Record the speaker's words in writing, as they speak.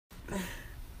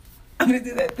I'm going to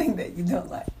do that thing that you don't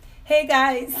like. Hey,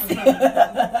 guys.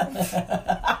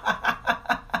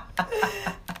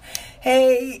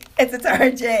 Hey, it's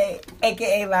RJ,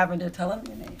 a.k.a. Lavender. Tell them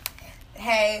your name.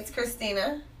 Hey, it's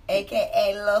Christina,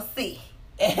 a.k.a. Lil C.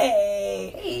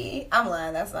 Hey. I'm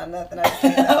lying. That's not nothing I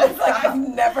say. I was like, I've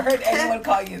never heard anyone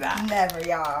call you that. Never,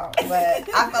 y'all. But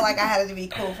I felt like I had to be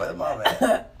cool for the moment.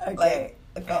 Okay. Like,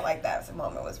 it felt like that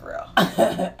moment was real.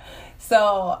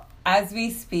 So, as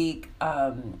we speak,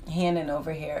 Hannon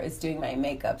over here is doing my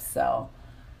makeup. So,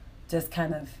 just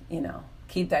kind of,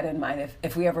 keep that in mind.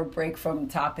 If we ever break from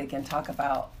topic and talk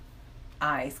about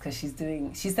eyes, because she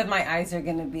said my eyes are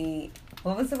going to be,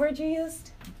 what was the word you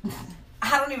used?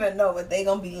 I don't even know, but they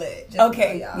gonna be lit.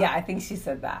 Okay, yeah, I think she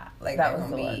said that. Like, that was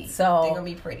the word. So they're gonna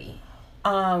be pretty.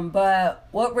 But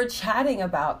what we're chatting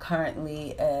about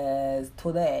currently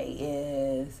today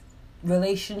is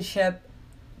relationship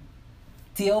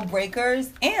deal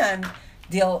breakers and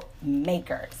deal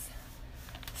makers.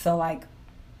 So, like,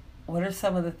 what are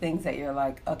some of the things that you're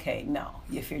like, okay, no,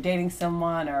 if you're dating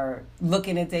someone or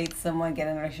looking to date someone, get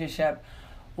in a relationship,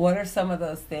 what are some of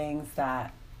those things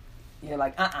that you're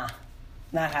like,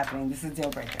 not happening. This is a deal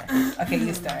breaker. Okay,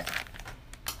 you start.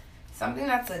 Something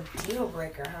that's a deal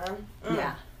breaker, huh?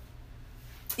 Yeah.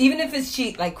 Even if it's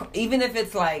cheap, even if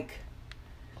it's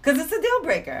because it's a deal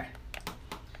breaker.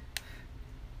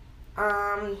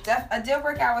 A deal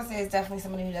breaker, I would say, is definitely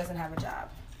somebody who doesn't have a job.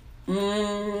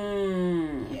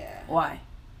 Yeah. Why?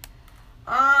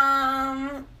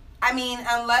 I mean,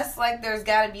 unless there's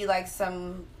got to be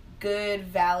some good,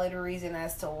 valid reason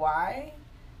as to why.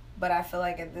 But I feel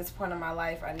like at this point in my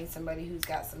life, I need somebody who's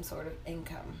got some sort of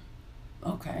income.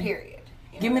 Okay. Period.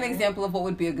 Give me an example of what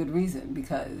would be a good reason,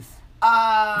 because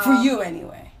for you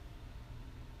anyway.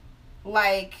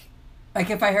 Like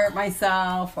if I hurt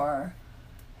myself, or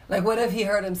what if he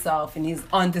hurt himself and he's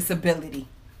on disability?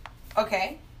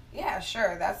 Okay. Yeah,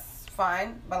 sure. That's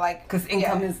fine. But because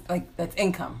income is that's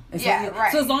income.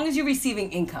 Right. So as long as you're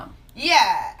receiving income.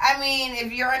 Yeah, I mean,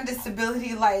 if you're on disability,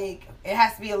 it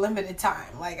has to be a limited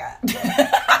time.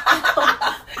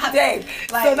 Dave.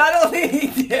 So not only,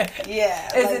 is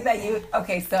it that you?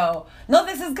 Okay, so no,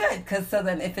 this is good, because so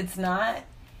then if it's not,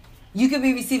 you could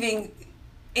be receiving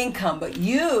income, but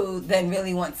you then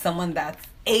really want someone that's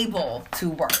able to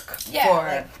work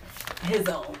for his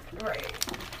own. Right.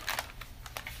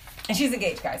 And she's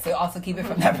engaged, guys, so also keep it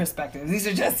from that perspective. These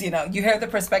are just, you hear the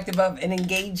perspective of an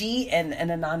engagee and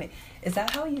a non... Is that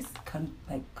how you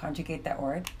conjugate that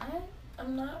word?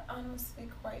 I'm not honestly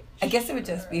quite I guess it would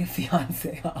just be a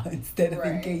fiance instead of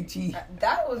engagee.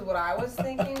 That was what I was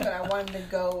thinking, but I wanted to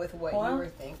go with what you were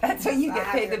thinking. That's when you get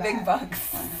paid the big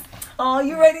bucks. Oh,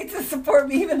 you ready to support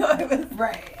me even though I was...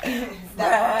 Right.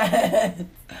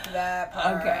 That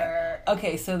part.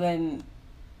 Okay, so then,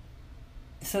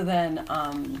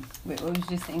 wait, what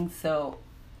was you saying? So,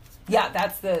 yeah,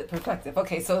 that's the perspective.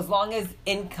 Okay, so as long as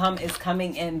income is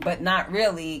coming in, but not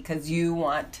really, because you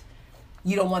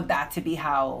don't want that to be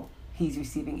how he's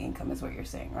receiving income, is what you're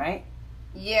saying, right?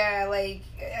 Yeah,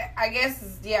 I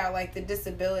guess, the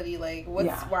disability,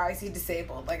 why is he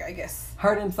disabled? I guess.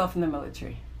 Hurt himself in the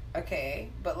military. Okay,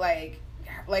 but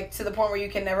to the point where you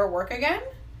can never work again?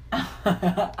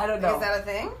 I don't know. Is that a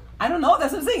thing? I don't know.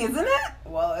 That's what I'm saying, isn't it?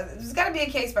 Well, there's got to be a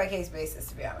case-by-case basis,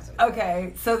 to be honest with you.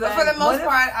 Okay, so then... But for the most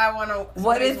part, I want to...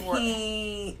 What if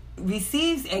he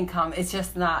receives income, it's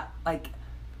just not, Excuse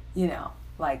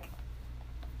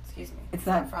me. It's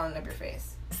Stop not... frowning up your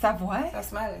face. Stop what? Stop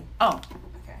smiling. Oh.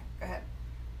 Okay, go ahead.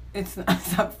 It's not...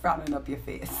 Stop frowning up your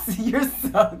face. You're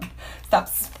so... Stop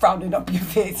frowning up your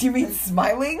face. You mean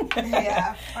smiling?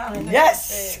 Yeah.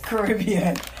 Yes,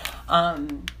 Caribbean.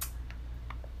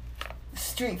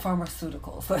 Street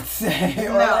pharmaceuticals, let's say.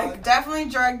 No, definitely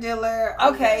drug dealer.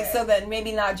 Okay, so then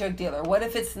maybe not drug dealer. What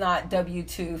if it's not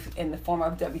W-2 in the form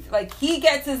of W-2? He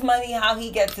gets his money how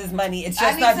he gets his money. It's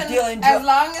just not dealing drugs. As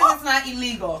long as it's not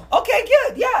illegal. Okay,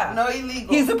 good, yeah. No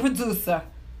illegal. He's a producer.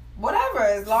 Whatever,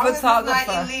 as long as it's not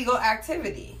illegal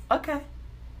activity. Okay.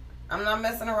 I'm not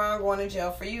messing around going to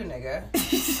jail for you, nigga.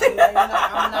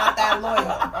 I'm not that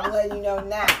loyal. I'm letting you know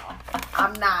now.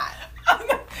 I'm not.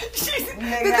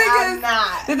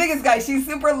 The thing is, guys, she's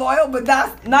super loyal, but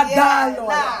that's not that loyal.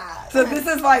 Nah. So this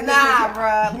is bruh.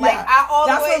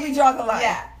 That's where we draw the line.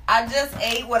 Yeah. I just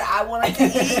ate what I wanted to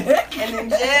eat, and in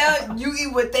jail, you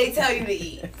eat what they tell you to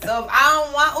eat. So if I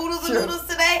don't want oodles and noodles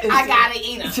today, I gotta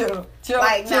eat them.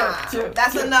 True.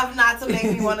 That's enough not to make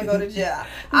me want to go to jail.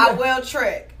 I will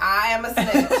trick. I am a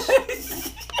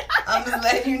snitch. I'm just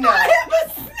letting you know. I am a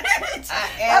snitch.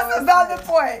 That's about the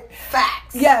point.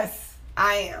 Facts. Yes.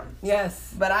 I am.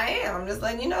 Yes. But I am. I'm just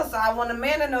letting you know. So I want a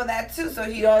man to know that too, so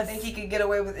he don't think he could get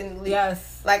away with it.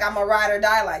 Yes. Like I'm a ride or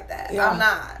die like that. Yeah. I'm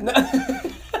not.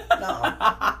 No.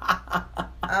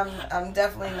 I'm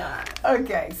definitely not.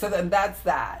 Okay, so then that's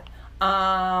that.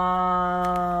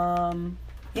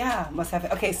 Yeah, must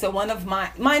have. Okay, so one of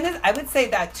mine is, I would say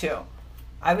that too.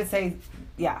 I would say,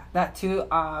 yeah, that too.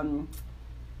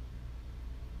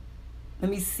 Let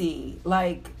me see.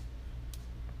 Like,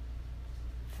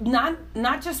 not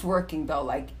just working though,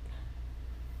 like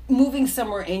moving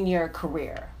somewhere in your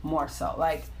career more so.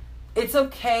 Like, it's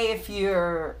okay if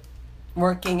you're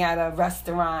working at a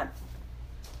restaurant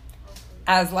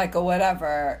as like a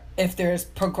whatever, if there's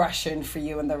progression for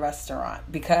you in the restaurant,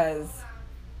 because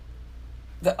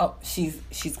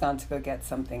she's gone to go get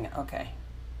something. Okay,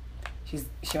 she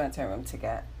went to her room to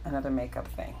get another makeup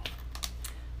thing,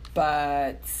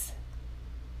 but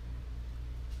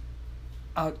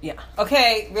oh yeah,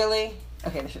 okay, really,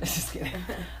 okay, just kidding.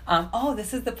 Oh,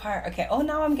 this is the part. Okay, oh,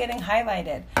 now I'm getting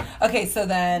highlighted. Okay, so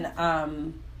then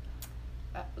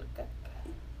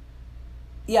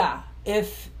yeah,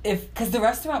 if because the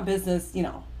restaurant business, you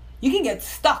know, you can get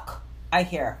stuck, I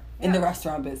hear, in the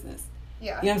restaurant business.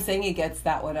 Yeah. You know what I'm saying? It gets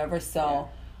that whatever. So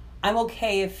I'm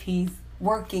okay if he's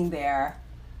working there,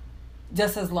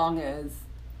 just as long as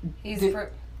he's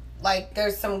like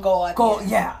there's some goal at the end.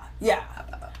 Yeah.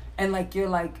 And like you're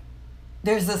like,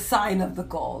 there's a sign of the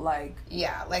goal, like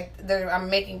like I'm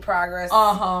making progress.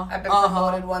 I've been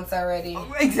promoted once already.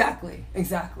 Exactly.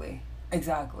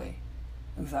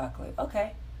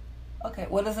 Okay.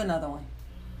 What is another one?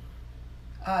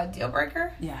 Deal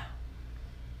breaker? Yeah.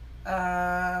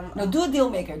 No, do a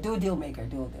deal maker. Like deal maker?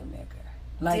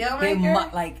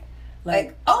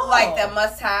 Like that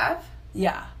must have?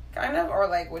 Yeah. Kind of? Or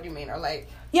like, what do you mean? Or like,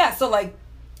 yeah, so like,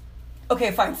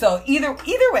 okay, fine. So either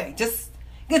way, just,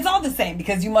 it's all the same,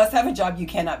 because you must have a job. You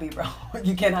cannot be broke.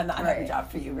 You cannot not have a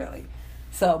job for you, really.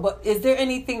 So, but is there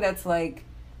anything that's like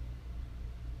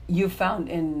you found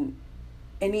in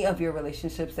any of your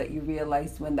relationships that you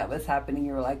realized when that was happening,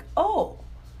 you were like, oh,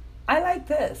 I like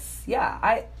this. Yeah,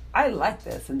 I like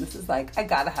this. And this is like, I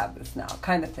gotta have this now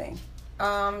kind of thing.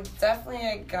 Definitely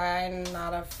a guy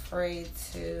not afraid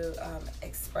to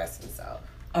express himself.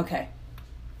 Okay.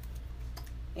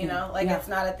 You know, like it's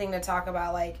not a thing to talk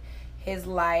about, like his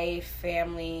life,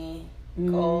 family,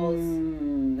 goals.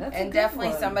 And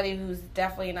definitely somebody who's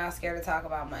definitely not scared to talk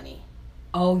about money.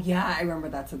 Oh, yeah, I remember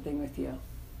that's the thing with you.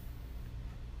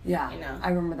 Yeah, you know. I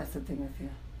remember that's the thing with you.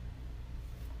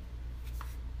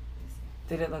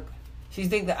 Did it look... She's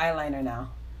doing the eyeliner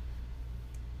now.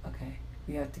 Okay,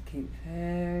 we have to keep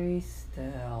very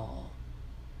still.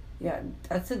 Yeah,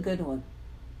 that's a good one.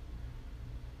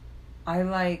 I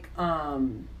like,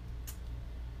 I've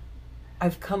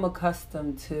come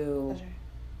accustomed to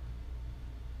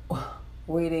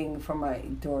waiting for my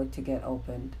door to get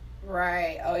opened.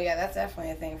 Right. Oh, yeah, that's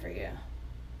definitely a thing for you.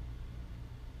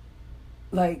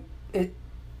 Like, it,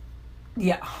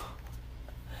 yeah.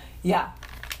 Yeah.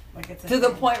 Like it's to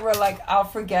the point where, like, I'll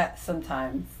forget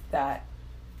sometimes that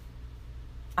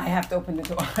I have to open the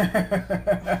door.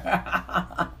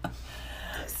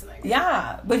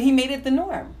 Yeah, but he made it the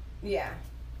norm. Yeah.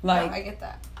 Like, no, I get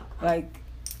that. Like,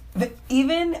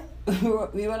 even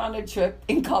we went on a trip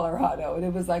in Colorado, and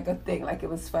it was like a thing. Like, it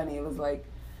was funny. It was like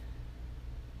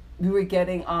we were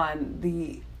getting on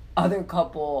the other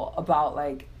couple about,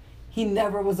 like, he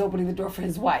never was opening the door for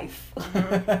his wife.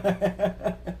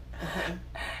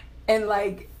 And,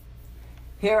 like,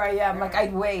 here I am. Like,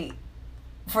 I'd wait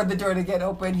for the door to get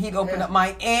open. He'd open up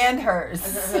mine and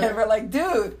hers. And we're like,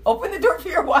 dude, open the door for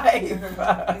your wife.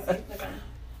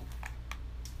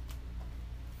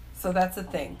 So that's a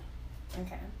thing.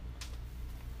 Okay.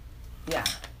 Yeah.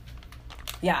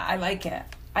 Yeah, I like it.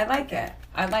 I like it.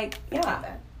 I like, yeah.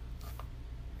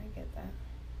 I get that.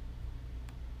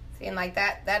 See, and like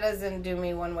that doesn't do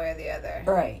me one way or the other.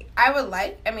 Right. I would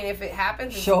like, I mean, if it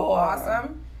happens, it's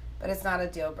awesome, but it's not a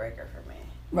deal breaker for me.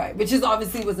 Right, which is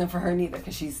obviously wasn't for her neither,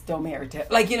 because she's still married to,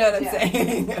 like, you know what I'm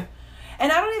saying?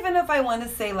 And I don't even know if I want to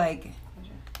say, like,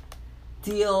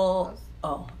 deal,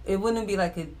 it wouldn't be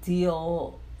like a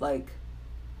deal, like,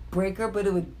 breaker, but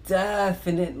it would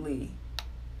definitely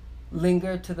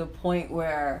linger to the point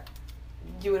where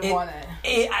you would want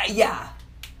it. Yeah.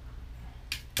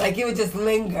 Like, it would just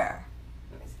linger.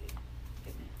 Let me see.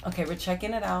 Okay, we're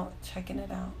checking it out.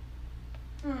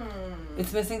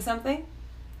 It's missing something?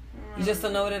 You just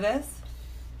don't know what it is?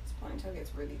 This ponytail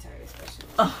gets really tight, especially.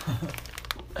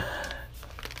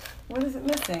 What is it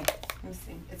missing? Let me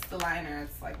see. It's the liner.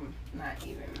 It's like not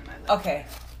even when I look. Okay.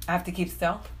 I have to keep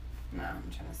still? No, I'm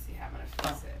trying to see how I'm going to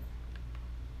fix it.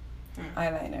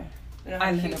 Eyeliner. We don't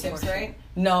have Q-tips, right?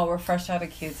 No, we're fresh out of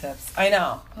Q-tips. I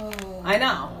know. I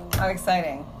know. How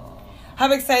exciting.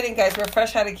 How exciting, guys. We're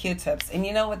fresh out of Q-tips. And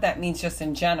you know what that means just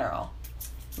in general.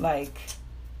 Like,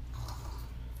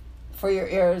 for your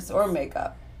ears or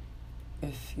makeup.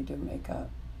 If you do makeup.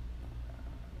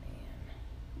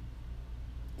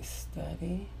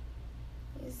 Steady.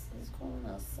 This is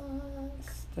gonna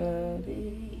suck.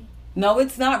 Steady. No,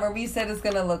 it's not. Marie said it's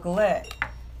gonna look lit.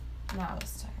 No, I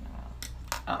was talking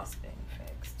about this being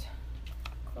fixed.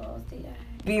 Close the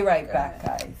eye. Be right back,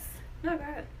 guys. No, go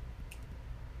ahead.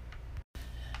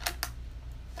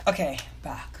 Okay,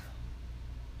 back.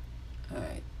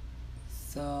 Alright.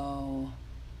 So,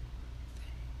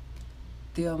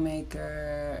 deal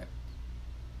maker.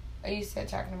 Are you still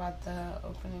talking about the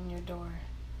opening your door?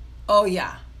 Oh,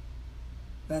 yeah.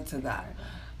 That's that.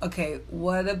 Okay,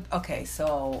 okay,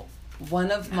 so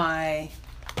one of my...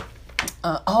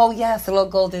 oh, yes, a little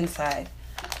gold inside.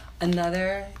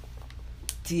 Another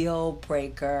deal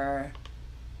breaker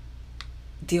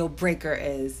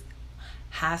is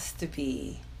has to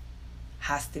be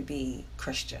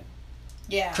Christian.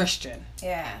 Yeah. Christian.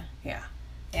 Yeah. Yeah.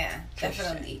 Yeah,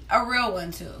 definitely. A real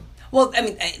one, too. Well, I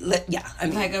mean, yeah. I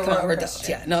mean, like a real Christian.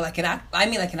 Yeah, no, like an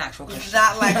actual Christian.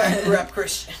 Not like a grew up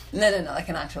Christian. No, like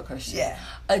an actual Christian. Yeah.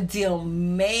 A deal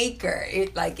maker.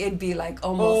 It'd be like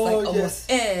almost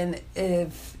in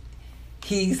if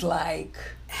he's like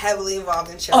heavily involved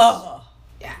in church. Oh.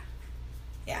 Yeah.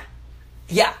 Yeah.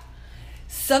 Yeah.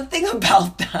 Something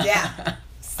about that. Yeah.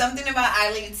 Something about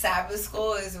Eileen Sabbath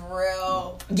School is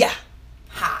real. Yeah.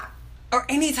 Hot. Or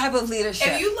any type of leadership.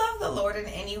 If you love the Lord in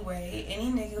any way, any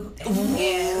man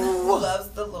who loves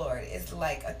the Lord is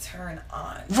like a turn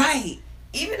on. Right.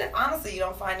 Even if, honestly, you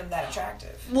don't find him that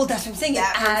attractive. Well, that's what I'm saying.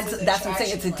 That's what I'm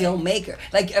saying. It's a deal maker.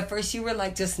 Like, at first you were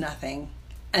like, just nothing.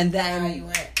 And then,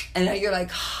 and now you're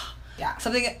like, yeah.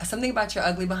 Something about your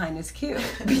ugly behind is cute.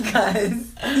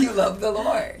 Because you love the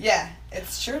Lord. Yeah.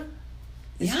 It's true.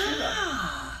 It's true,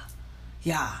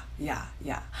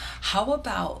 Yeah. How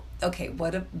about, okay,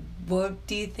 what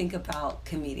do you think about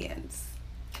comedians?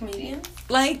 Comedians?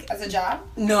 Like, as a job?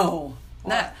 No.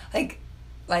 What? Not,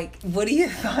 like, what are your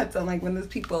thoughts on, like, when those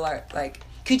people are, like,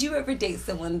 could you ever date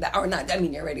someone that, or not, I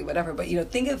mean, you're already, whatever, but,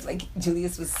 think of, like,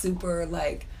 Julius was super,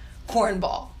 like,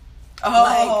 cornball.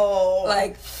 Oh.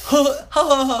 Like,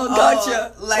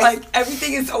 gotcha. Like,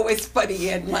 everything is always funny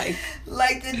and,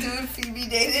 like the dude Phoebe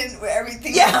dated where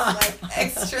everything is, like,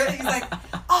 extra. He's like,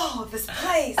 oh, this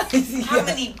place. How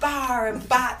many bar and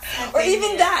bots have or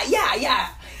even that. Yeah.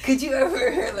 Could you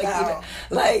ever,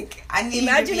 like, I need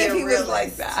imagine you to be if he was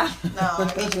like that. No,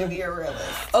 I need you to be a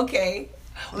realist. Okay.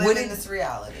 Live in this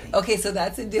reality. Okay, so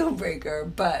that's a deal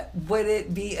breaker, but would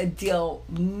it be a deal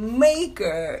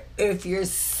maker if you're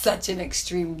such an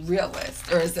extreme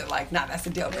realist? Or is it like, nah, that's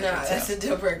a deal breaker? No, that's a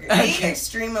deal breaker. Okay. Any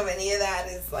extreme of any of that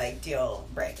is like deal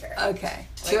breaker. Okay,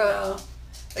 true. No.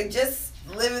 Like, just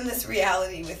live in this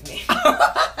reality with me.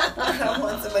 I don't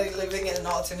want somebody living in an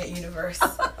alternate universe.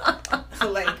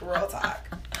 Like, real talk.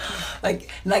 Like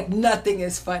nothing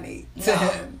is funny to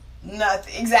him.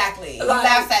 Nothing. Exactly. He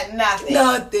laughs at nothing.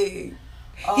 Nothing.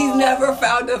 Oh. He's never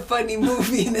found a funny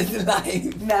movie in his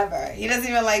life. Never. He doesn't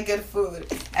even like good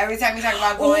food. Every time we talk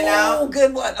about going out. Oh,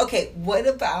 good one. Okay, what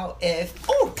about if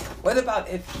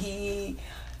he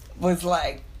was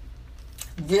like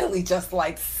really just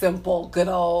like simple, good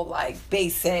old, like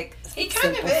basic. He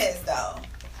kind of is, though.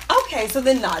 Okay, so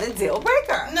then not a deal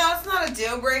breaker. No, it's not a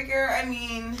deal breaker. I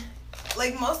mean,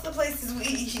 like, most of the places we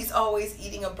eat, he's always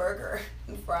eating a burger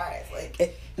and fries. Like,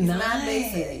 he's not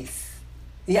basic.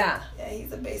 Yeah. Yeah,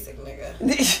 he's a basic nigga.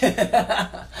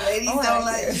 Ladies don't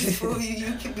like food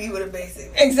you can be with a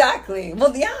basic nigga. Exactly.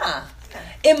 Well, yeah.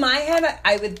 In my head,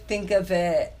 I would think of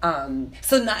it,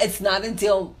 it's not a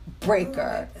deal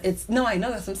breaker. I know,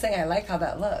 that's what I'm saying. I like how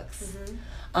that looks.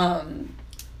 Mm-hmm.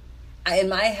 In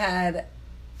my head,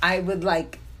 I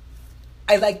like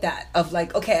that of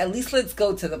like, okay, at least let's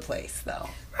go to the place though.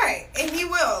 Right. And he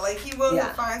will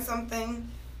find something,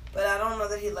 but I don't know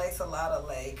that he likes a lot of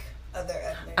like other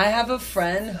ethnic. I have a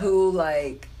friend who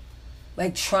like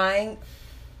trying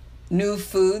new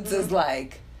foods is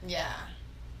like. Yeah.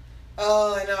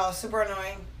 Oh, I know. Super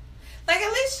annoying. Like,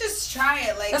 at least just try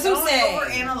it. Like, that's don't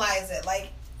overanalyze it. Like,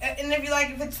 and if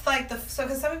it's like because some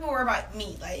people worry about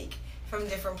meat, like, from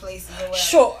different places or whatever.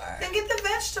 Sure. Then get the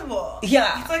vegetable.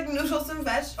 Yeah. It's like noodles and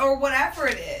or whatever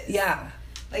it is. Yeah.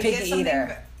 Like, picky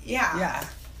eater. Yeah.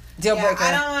 Deal breaker.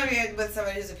 I don't want to be with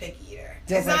somebody who's a picky eater.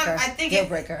 Deal breaker. I think deal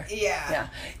breaker. Yeah.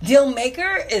 Deal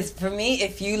maker is for me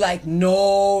if you like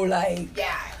know like.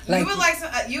 Yeah. You would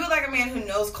like a man who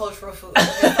knows cultural food.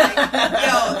 It's like,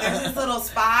 yo, there's this little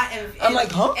spot in I'm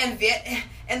like, huh? In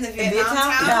the Vietnam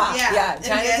town. Yeah.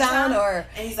 Chinatown or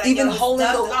and he's like, even hole in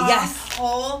the yes.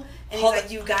 hole. And he's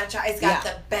like, you gotta try. It's got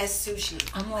the best sushi.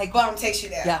 I'm like, boom, takes you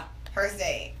there. Yeah. First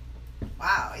date.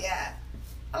 Wow. Yeah.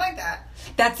 I like that.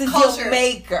 That's a deal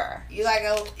maker. You like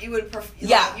you would prefer.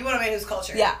 You want a man who's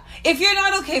cultured. Yeah. If you're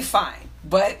not okay, fine.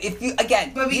 But if you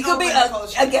you could be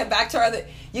again back to our other.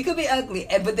 You could be ugly,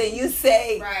 but then you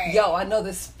say, right. "Yo, I know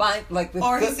this fine." Like,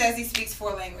 or he says he speaks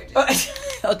 4 languages.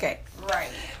 Okay. Right.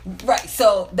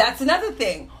 So that's another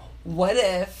thing. What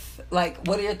if,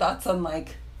 what are your thoughts on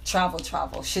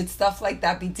travel? Should stuff like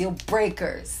that be deal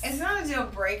breakers? It's not a deal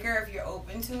breaker if you're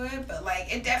open to it, but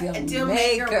a deal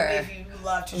maker would be if you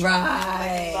love to travel.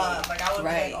 Right. I would be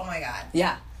like, oh my god.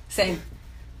 Yeah. Same.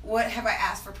 What have I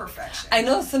asked for perfection? I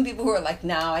know some people who are like,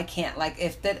 no, I can't.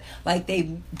 If that,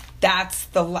 that's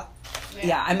the.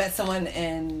 Yeah, I met someone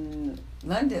in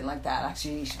London like that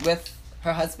actually with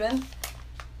her husband,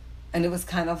 and it was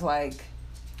kind of like,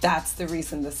 that's the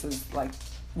reason this is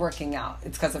working out.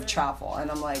 It's because of travel, and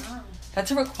I'm like,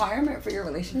 that's a requirement for your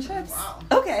relationships. Wow.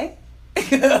 Okay.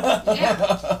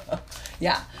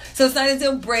 Yeah. So it's not a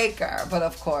deal breaker, but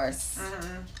of course.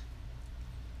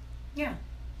 Yeah.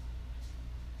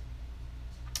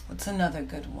 What's another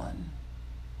good one?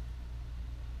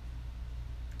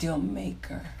 Deal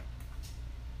maker.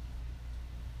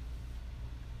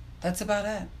 That's about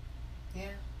it.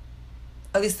 Yeah.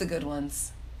 At least the good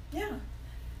ones. Yeah.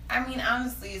 I mean,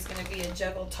 honestly, it's going to be a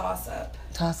juggle toss-up.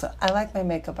 Toss-up. I like my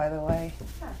makeup, by the way.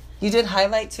 Yeah. You did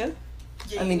highlight, too?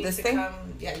 Yeah, this thing?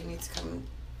 You need to come.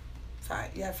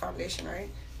 You have foundation, right?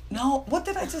 No. What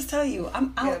did I just tell you?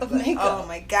 I'm out of makeup. Oh,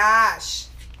 my gosh.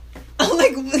 I'm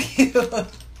like...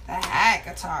 The heck,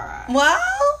 Atara. Well,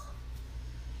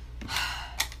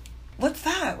 what's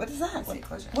that? What is that? What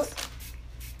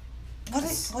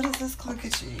is this called? Look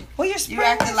at you. Well, you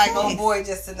acted like old boy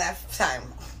just in that time.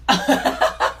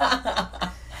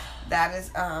 That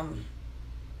is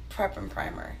prep and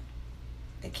primer.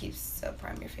 It keeps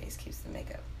prime your face, keeps the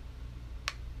makeup.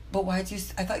 But why'd you?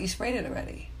 I thought you sprayed it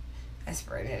already. I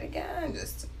sprayed it again.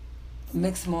 Just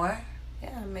mix more.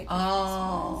 Yeah, make.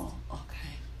 Oh, okay.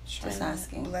 Just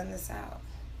asking. Blend this out.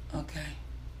 Okay.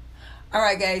 All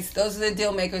right, guys. Those are the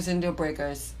deal makers and deal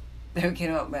breakers that we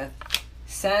came up with.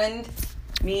 Send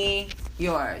me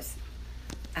yours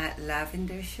at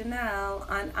Lavender Chanel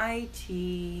on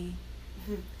IG.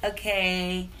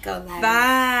 Okay. Go live.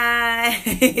 Bye.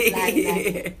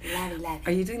 Live.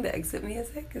 Are you doing the exit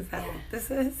music? Is that what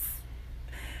this is?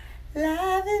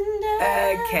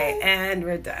 Lavender. Okay, and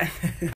we're done.